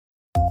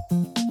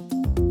Hello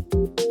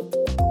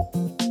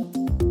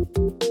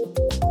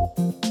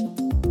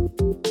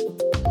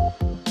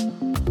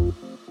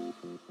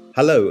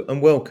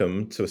and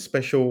welcome to a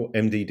special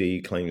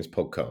MDD Claims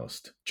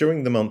podcast.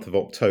 During the month of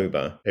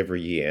October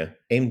every year,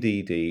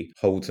 MDD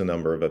holds a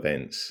number of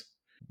events.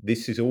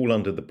 This is all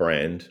under the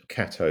brand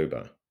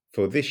CAT-tober.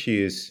 For this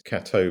year's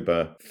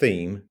CAT-tober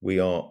theme, we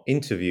are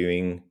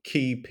interviewing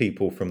key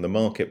people from the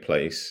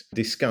marketplace,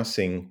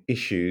 discussing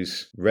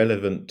issues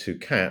relevant to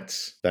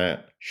cats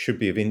that should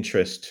be of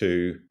interest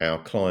to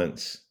our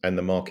clients and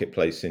the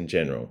marketplace in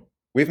general.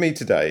 With me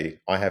today,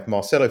 I have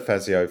Marcelo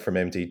Fazio from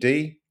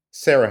MDD,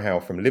 Sarah Howell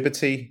from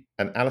Liberty,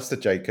 and Alistair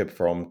Jacob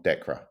from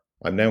DEKRA.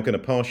 I'm now going to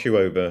pass you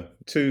over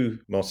to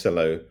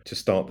Marcelo to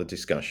start the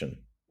discussion.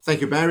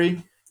 Thank you,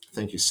 Barry.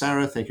 Thank you,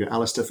 Sarah. Thank you,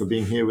 Alistair, for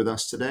being here with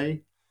us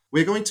today.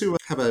 We're going to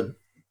have an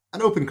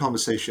open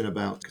conversation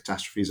about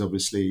catastrophes.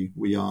 Obviously,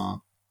 we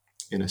are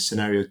in a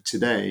scenario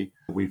today.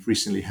 We've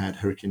recently had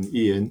Hurricane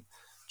Ian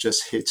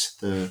just hit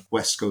the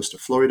west coast of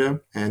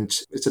Florida, and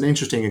it's an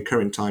interesting and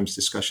current times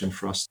discussion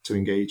for us to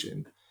engage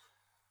in.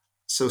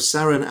 So,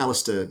 Sarah and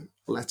Alistair,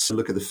 let's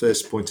look at the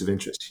first point of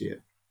interest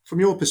here. From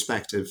your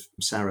perspective,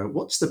 Sarah,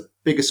 what's the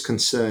biggest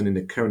concern in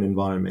the current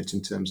environment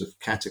in terms of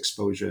cat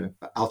exposure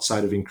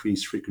outside of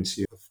increased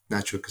frequency of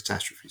natural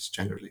catastrophes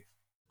generally?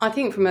 I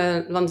think from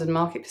a London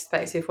market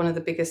perspective, one of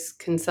the biggest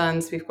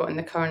concerns we've got in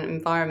the current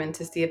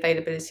environment is the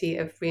availability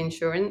of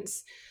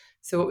reinsurance.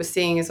 So what we're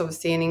seeing is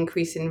obviously an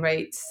increase in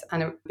rates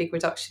and a big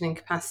reduction in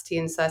capacity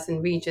in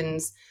certain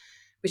regions,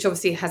 which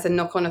obviously has a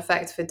knock-on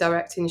effect for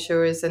direct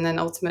insurers and then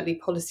ultimately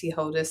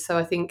policyholders. So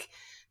I think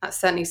that's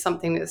certainly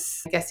something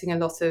that's getting a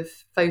lot of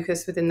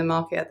focus within the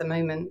market at the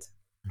moment.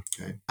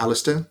 Okay.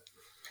 Alistair?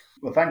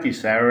 Well, thank you,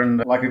 Sarah.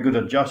 And like a good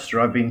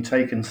adjuster, I've been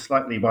taken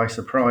slightly by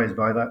surprise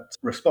by that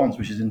response,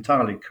 which is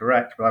entirely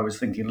correct. But I was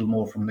thinking a little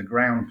more from the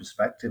ground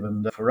perspective.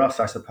 And for us,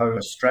 I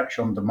suppose, stretch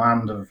on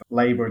demand of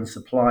labour and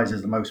supplies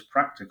is the most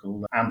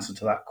practical answer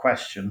to that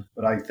question.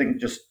 But I think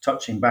just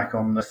touching back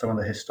on some of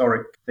the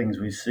historic things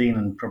we've seen,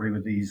 and probably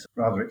with these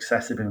rather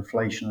excessive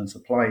inflation and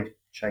supply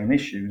chain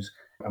issues,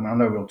 I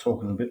know we'll talk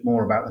a little bit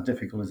more about the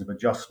difficulties of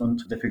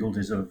adjustment,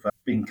 difficulties of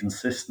being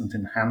consistent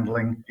in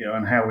handling,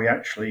 and how we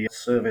actually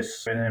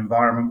service in an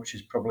environment which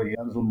is probably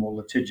a little more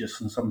litigious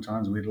than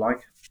sometimes we'd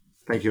like.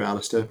 Thank you,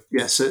 Alistair.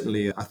 Yeah,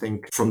 certainly. I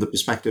think from the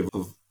perspective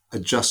of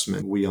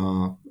adjustment, we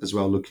are as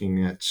well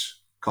looking at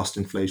cost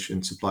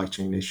inflation, supply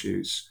chain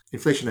issues,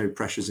 inflationary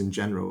pressures in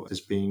general as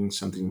being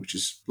something which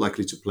is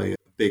likely to play a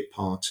big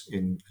part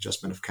in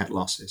adjustment of cat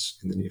losses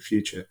in the near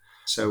future.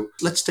 So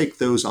let's take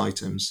those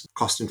items,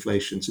 cost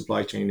inflation,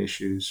 supply chain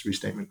issues,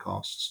 restatement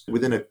costs.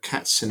 Within a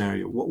CAT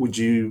scenario, what would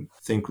you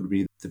think would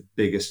be the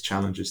biggest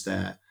challenges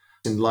there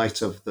in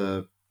light of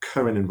the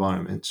current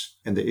environment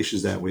and the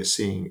issues that we're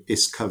seeing?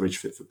 Is coverage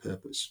fit for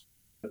purpose?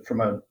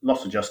 From a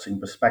loss adjusting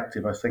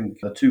perspective, I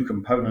think the two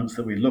components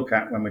that we look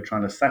at when we're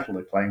trying to settle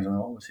the claims, and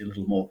obviously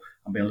I'm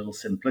being a little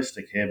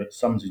simplistic here, but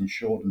sums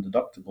insured and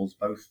deductibles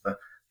both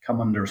come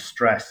under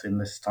stress in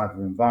this type of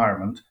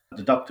environment.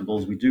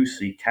 Deductibles, we do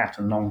see CAT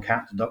and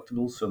non-CAT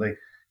deductibles, so they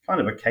kind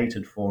of are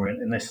catered for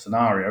in this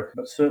scenario.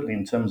 But certainly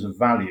in terms of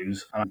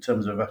values and in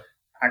terms of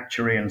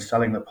actuary and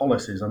selling the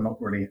policies, I'm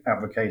not really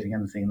advocating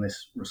anything in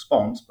this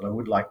response, but I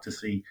would like to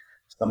see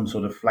some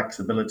sort of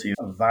flexibility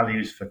of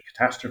values for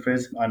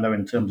catastrophes. I know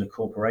in terms of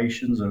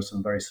corporations, there are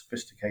some very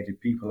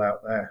sophisticated people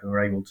out there who are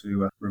able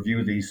to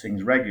review these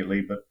things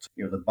regularly, but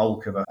the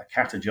bulk of a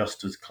CAT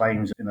adjuster's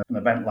claims in an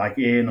event like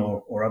Ian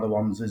or other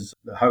ones is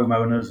the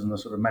homeowners and the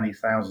sort of many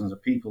thousands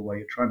of people where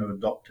you're trying to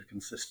adopt a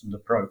consistent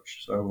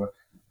approach. So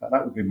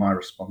that would be my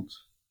response.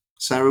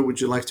 Sarah, would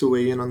you like to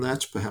weigh in on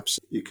that? Perhaps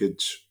you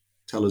could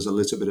tell us a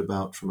little bit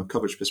about, from a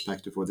coverage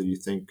perspective, whether you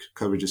think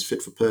coverage is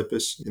fit for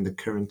purpose in the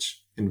current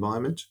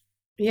environment.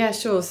 Yeah,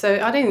 sure.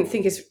 So I don't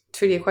think it's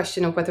truly a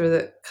question of whether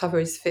the cover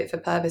is fit for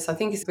purpose. I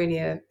think it's really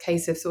a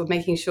case of sort of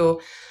making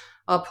sure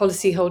our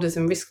policyholders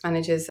and risk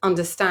managers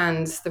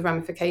understand the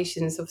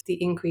ramifications of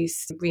the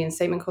increased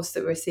reinstatement costs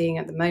that we're seeing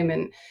at the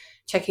moment,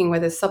 checking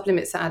whether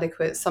sublimits are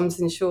adequate, sums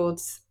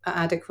insureds are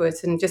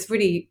adequate, and just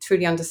really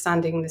truly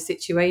understanding the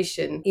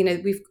situation.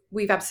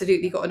 We've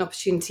absolutely got an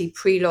opportunity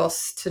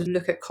pre-loss to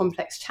look at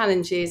complex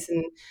challenges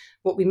and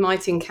what we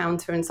might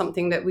encounter, and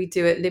something that we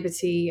do at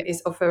Liberty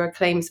is offer a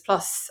Claims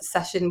Plus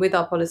session with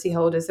our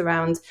policyholders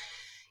around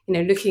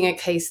looking at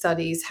case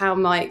studies. How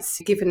might,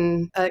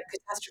 given a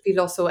catastrophe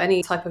loss or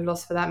any type of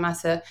loss for that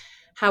matter,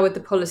 how would the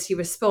policy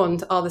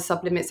respond? Are the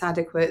sublimits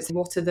adequate?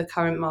 What are the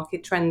current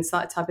market trends?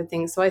 That type of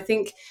thing. So I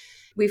think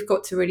we've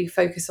got to really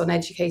focus on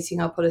educating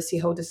our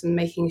policyholders and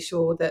making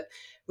sure that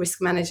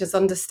risk managers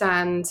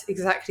understand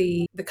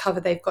exactly the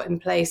cover they've got in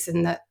place,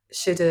 and that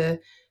should a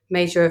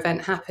major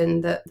event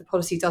happen, that the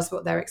policy does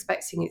what they're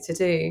expecting it to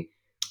do.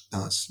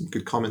 Some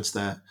good comments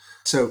there.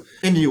 So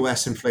in the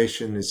US,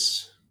 inflation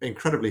is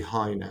incredibly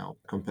high now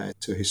compared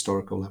to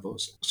historical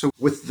levels. So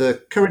with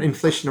the current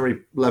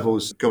inflationary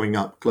levels going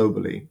up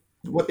globally,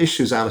 what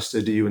issues,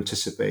 Alistair, do you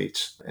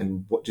anticipate,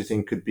 and what do you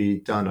think could be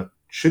done or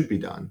should be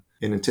done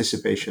in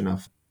anticipation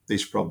of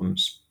these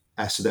problems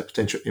as to their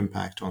potential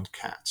impact on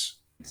cats?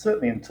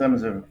 Certainly, in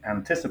terms of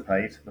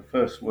anticipate, the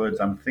first words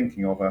I'm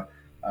thinking of are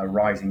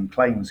rising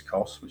claims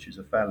costs, which is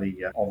a fairly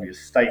obvious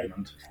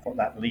statement. What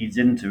that leads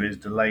into is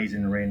delays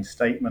in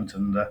reinstatement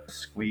and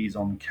squeeze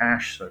on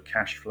cash, so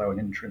cash flow and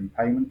interim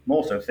payment. I'm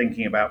also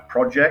thinking about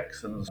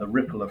projects and the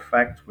ripple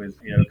effect with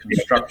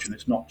construction.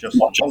 It's not just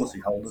the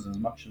policyholders as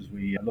much as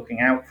we are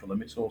looking out for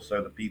them. It's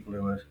also the people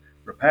who are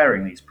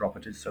repairing these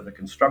properties. So the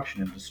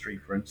construction industry,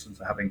 for instance,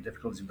 are having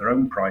difficulties with their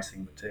own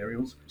pricing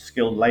materials,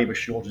 skilled labour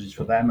shortages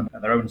for them,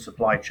 and their own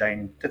supply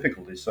chain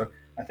difficulties. So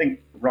I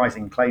think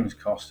rising claims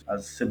costs,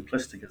 as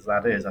simplistic as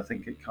that is, I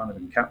think it kind of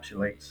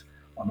encapsulates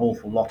an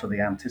awful lot of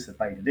the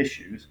anticipated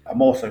issues.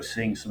 I'm also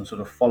seeing some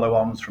sort of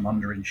follow-ons from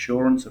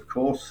underinsurance, of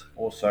course,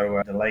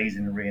 also delays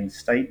in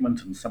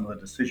reinstatement and some of the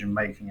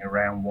decision-making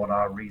around what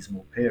are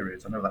reasonable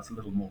periods. I know that's a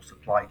little more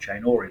supply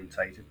chain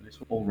orientated, but it's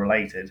all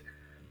related.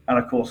 And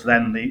of course,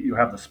 then you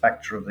have the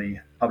spectre of the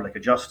public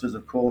adjusters,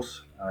 of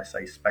course. I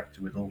say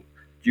spectre with all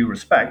due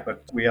respect,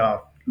 but we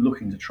are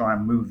looking to try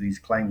and move these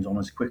claims on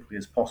as quickly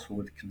as possible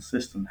with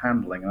consistent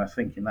handling. And I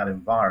think in that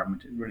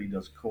environment, it really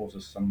does cause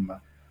us some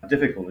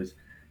difficulties.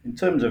 In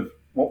terms of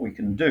what we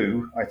can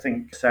do, I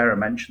think Sarah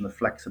mentioned the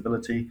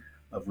flexibility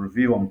of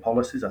review on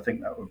policies. I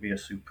think that would be a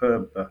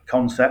superb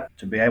concept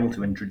to be able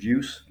to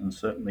introduce, and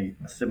certainly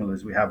similar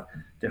as we have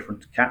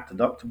different CAT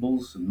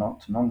deductibles and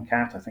not to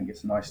non-CAT. I think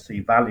it's nice to see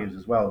values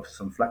as well,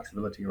 some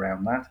flexibility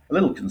around that. A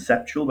little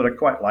conceptual, but I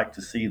quite like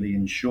to see the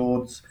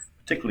insureds,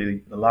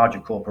 particularly the larger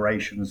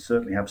corporations,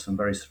 certainly have some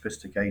very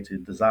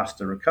sophisticated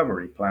disaster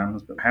recovery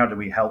plans. But how do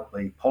we help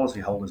the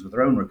policyholders with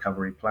their own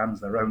recovery plans,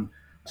 their own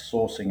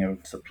sourcing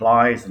of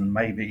supplies, and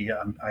maybe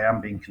I am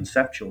being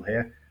conceptual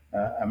here,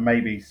 and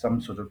maybe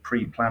some sort of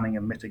pre-planning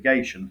and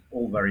mitigation.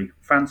 All very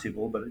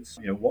fanciful, but it's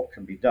what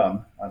can be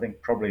done. I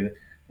think probably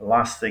the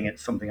last thing,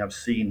 it's something I've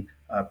seen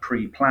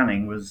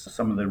pre-planning, was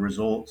some of the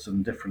resorts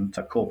and different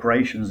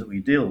corporations that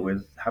we deal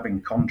with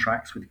having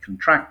contracts with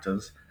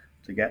contractors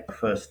to get the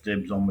first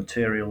dibs on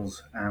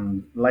materials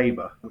and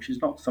labour, which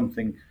is not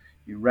something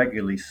you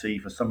regularly see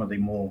for some of the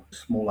more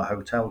smaller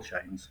hotel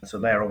chains. So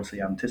they're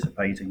obviously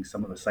anticipating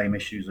some of the same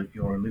issues that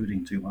you're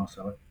alluding to,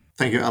 Marcelo.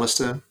 Thank you,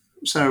 Alistair.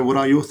 Sarah, what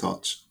are your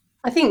thoughts?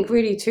 I think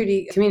really,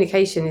 truly,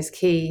 communication is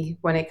key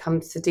when it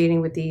comes to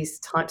dealing with these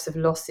types of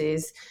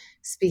losses,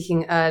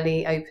 speaking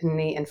early,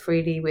 openly and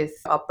freely with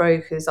our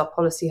brokers, our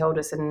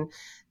policyholders and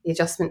the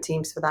adjustment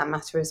teams for that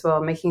matter as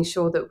well, making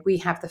sure that we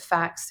have the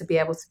facts to be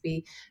able to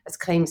be, as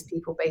claims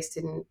people based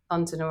in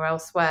London or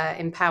elsewhere,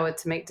 empowered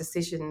to make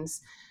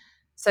decisions.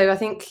 So I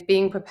think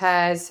being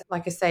prepared,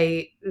 like I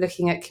say,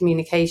 looking at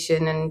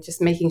communication and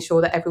just making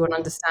sure that everyone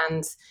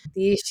understands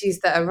the issues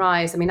that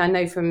arise. I mean, I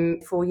know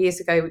from 4 years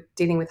ago,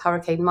 dealing with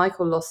Hurricane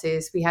Michael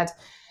losses, we had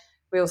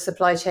real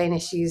supply chain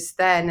issues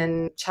then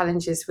and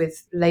challenges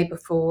with labour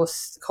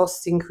force,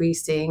 costs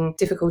increasing,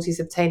 difficulties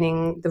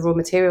obtaining the raw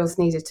materials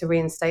needed to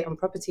reinstate on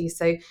property.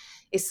 So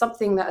it's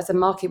something that as a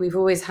market, we've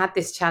always had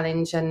this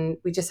challenge and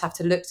we just have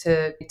to look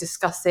to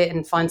discuss it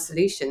and find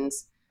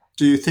solutions.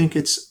 Do you think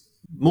it's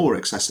more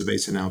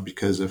exacerbated now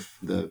because of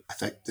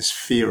this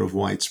fear of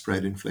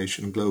widespread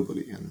inflation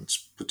globally and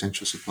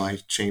potential supply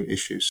chain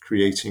issues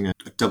creating a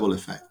double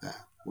effect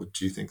there? Or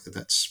do you think that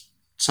that's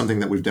something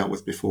that we've dealt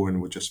with before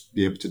and we'll just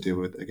be able to deal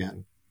with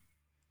again?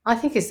 I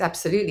think it's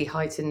absolutely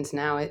heightened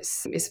now.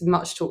 It's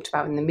much talked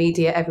about in the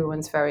media.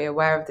 Everyone's very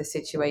aware of the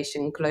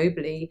situation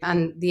globally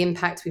and the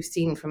impact we've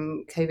seen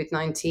from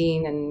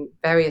COVID-19 and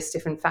various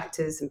different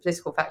factors and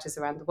political factors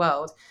around the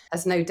world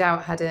has no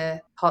doubt had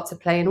a part to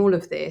play in all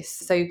of this.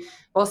 So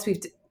whilst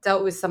we've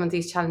dealt with some of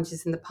these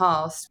challenges in the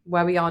past,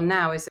 where we are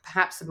now is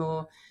perhaps a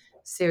more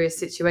serious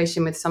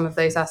situation with some of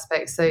those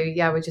aspects. So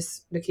yeah, we're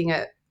just looking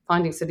at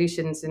finding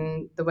solutions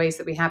in the ways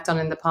that we have done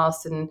in the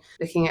past and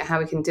looking at how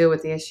we can deal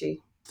with the issue.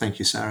 Thank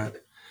you, Sarah.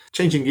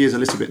 Changing gears a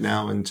little bit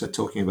now and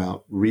talking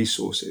about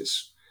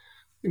resources.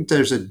 I think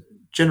there's a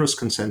generous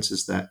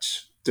consensus that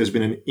there's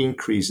been an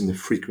increase in the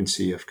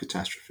frequency of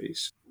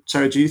catastrophes.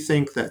 Sarah, do you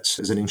think that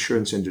as an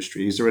insurance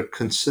industry, is there a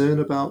concern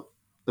about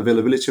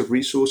availability of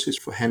resources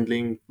for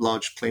handling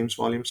large claims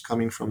volumes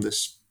coming from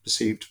this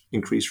perceived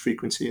increased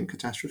frequency in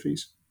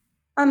catastrophes?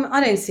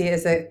 I don't see it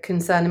as a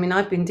concern. I mean,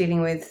 I've been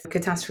dealing with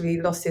catastrophe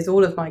losses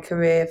all of my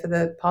career for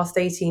the past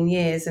 18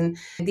 years, and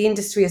the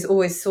industry has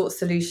always sought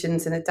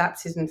solutions and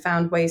adapted and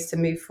found ways to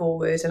move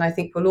forward. And I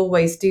think we'll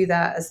always do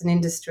that as an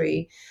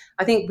industry.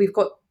 I think we've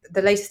got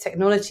the latest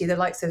technology, the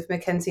likes of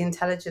Mackenzie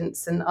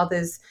Intelligence and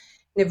others,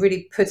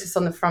 really put us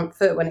on the front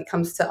foot when it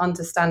comes to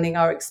understanding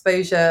our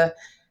exposure,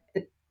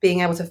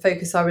 being able to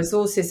focus our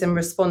resources and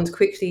respond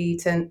quickly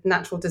to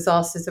natural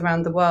disasters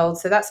around the world.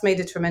 So that's made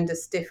a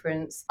tremendous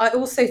difference. I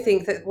also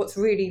think that what's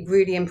really,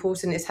 really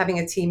important is having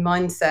a team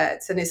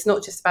mindset. And it's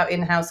not just about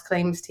in-house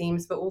claims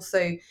teams, but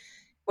also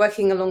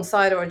working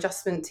alongside our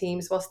adjustment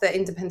teams. Whilst they're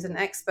independent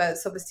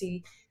experts,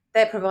 obviously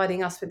they're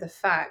providing us with the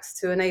facts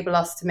to enable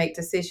us to make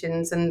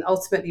decisions and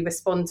ultimately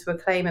respond to a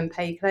claim and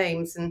pay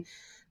claims. And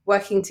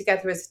working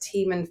together as a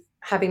team and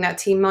having that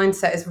team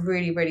mindset is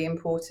really, really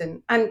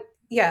important. And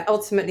Yeah,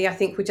 ultimately, I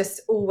think we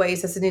just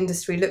always, as an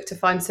industry, look to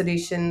find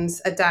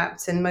solutions,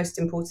 adapt, and most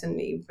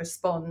importantly,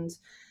 respond.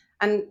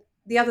 And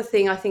the other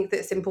thing I think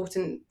that's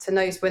important to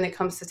note when it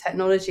comes to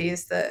technology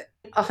is that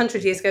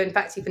 100 years ago, in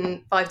fact,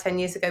 even 5, 10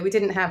 years ago, we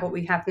didn't have what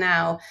we have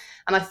now.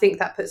 And I think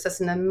that puts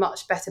us in a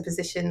much better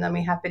position than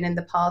we have been in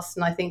the past.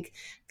 And I think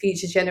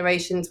future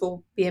generations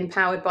will be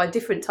empowered by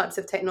different types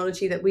of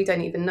technology that we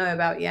don't even know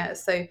about yet.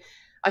 So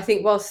I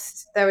think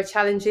whilst there are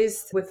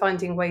challenges, we're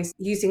finding ways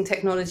using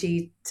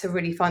technology to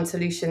really find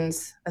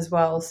solutions as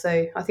well.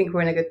 So I think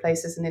we're in a good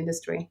place as an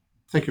industry.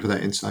 Thank you for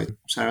that insight,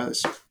 Sarah.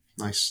 That's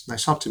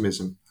nice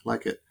optimism. I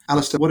like it.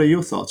 Alistair, what are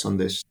your thoughts on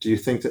this? Do you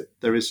think that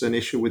there is an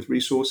issue with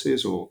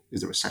resources, or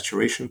is there a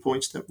saturation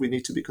point that we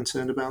need to be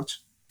concerned about?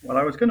 Well,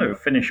 I was going to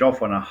finish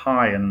off on a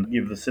high and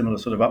give the similar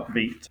sort of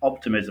upbeat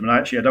optimism. And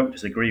actually, I don't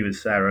disagree with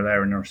Sarah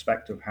there in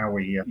respect of how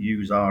we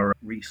use our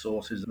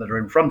resources that are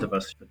in front of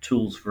us. The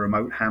tools for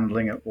remote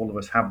handling, all of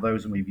us have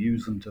those and we've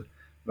used them to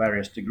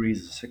various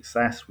degrees of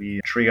success.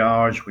 We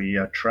triage, we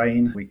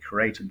train, we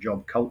create a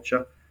job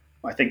culture.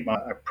 I think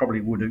I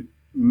probably would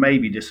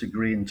maybe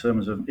disagree in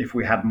terms of if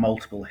we had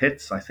multiple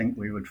hits. I think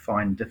we would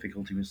find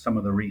difficulty with some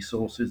of the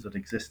resources that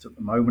exist at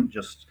the moment,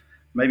 just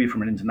maybe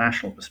from an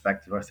international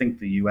perspective. I think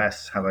the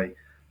US have a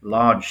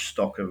large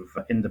stock of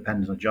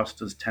independent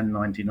adjusters,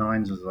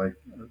 1099s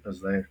as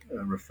they're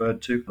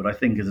referred to. But I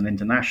think as an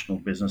international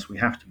business, we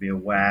have to be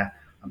aware,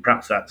 and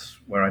perhaps that's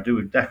where I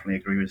do definitely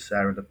agree with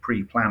Sarah, the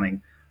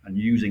pre-planning and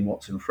using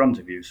what's in front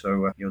of you.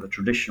 So, the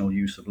traditional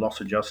use of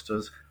loss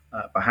adjusters,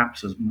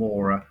 perhaps there's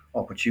more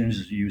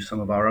opportunities to use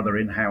some of our other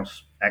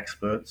in-house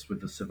experts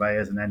with the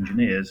surveyors and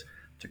engineers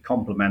to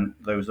complement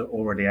those that are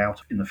already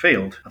out in the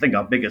field. I think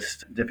our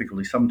biggest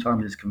difficulty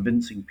sometimes is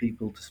convincing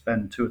people to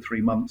spend 2 or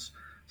 3 months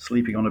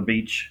sleeping on a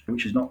beach,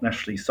 which is not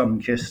necessarily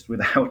sun-kissed,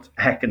 without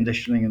air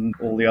conditioning and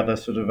all the other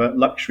sort of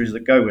luxuries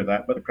that go with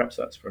that, but perhaps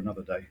that's for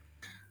another day.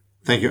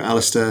 Thank you,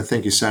 Alistair.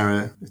 Thank you,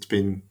 Sarah. It's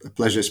been a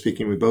pleasure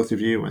speaking with both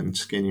of you and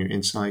gaining your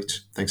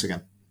insight. Thanks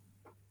again.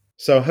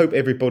 So I hope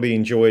everybody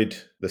enjoyed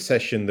the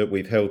session that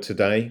we've held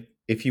today.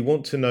 If you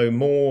want to know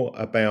more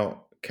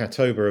about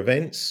CAT-tober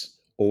events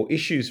or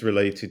issues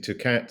related to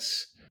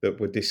cats that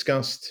were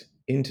discussed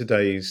in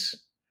today's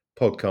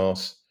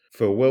podcast,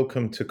 feel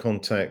welcome to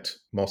contact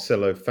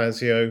Marcelo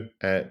Fazio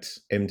at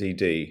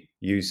MDD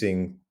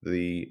using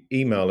the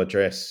email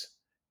address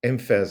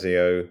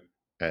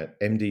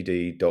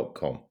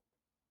mfazio@mdd.com.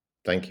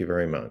 Thank you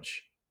very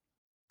much.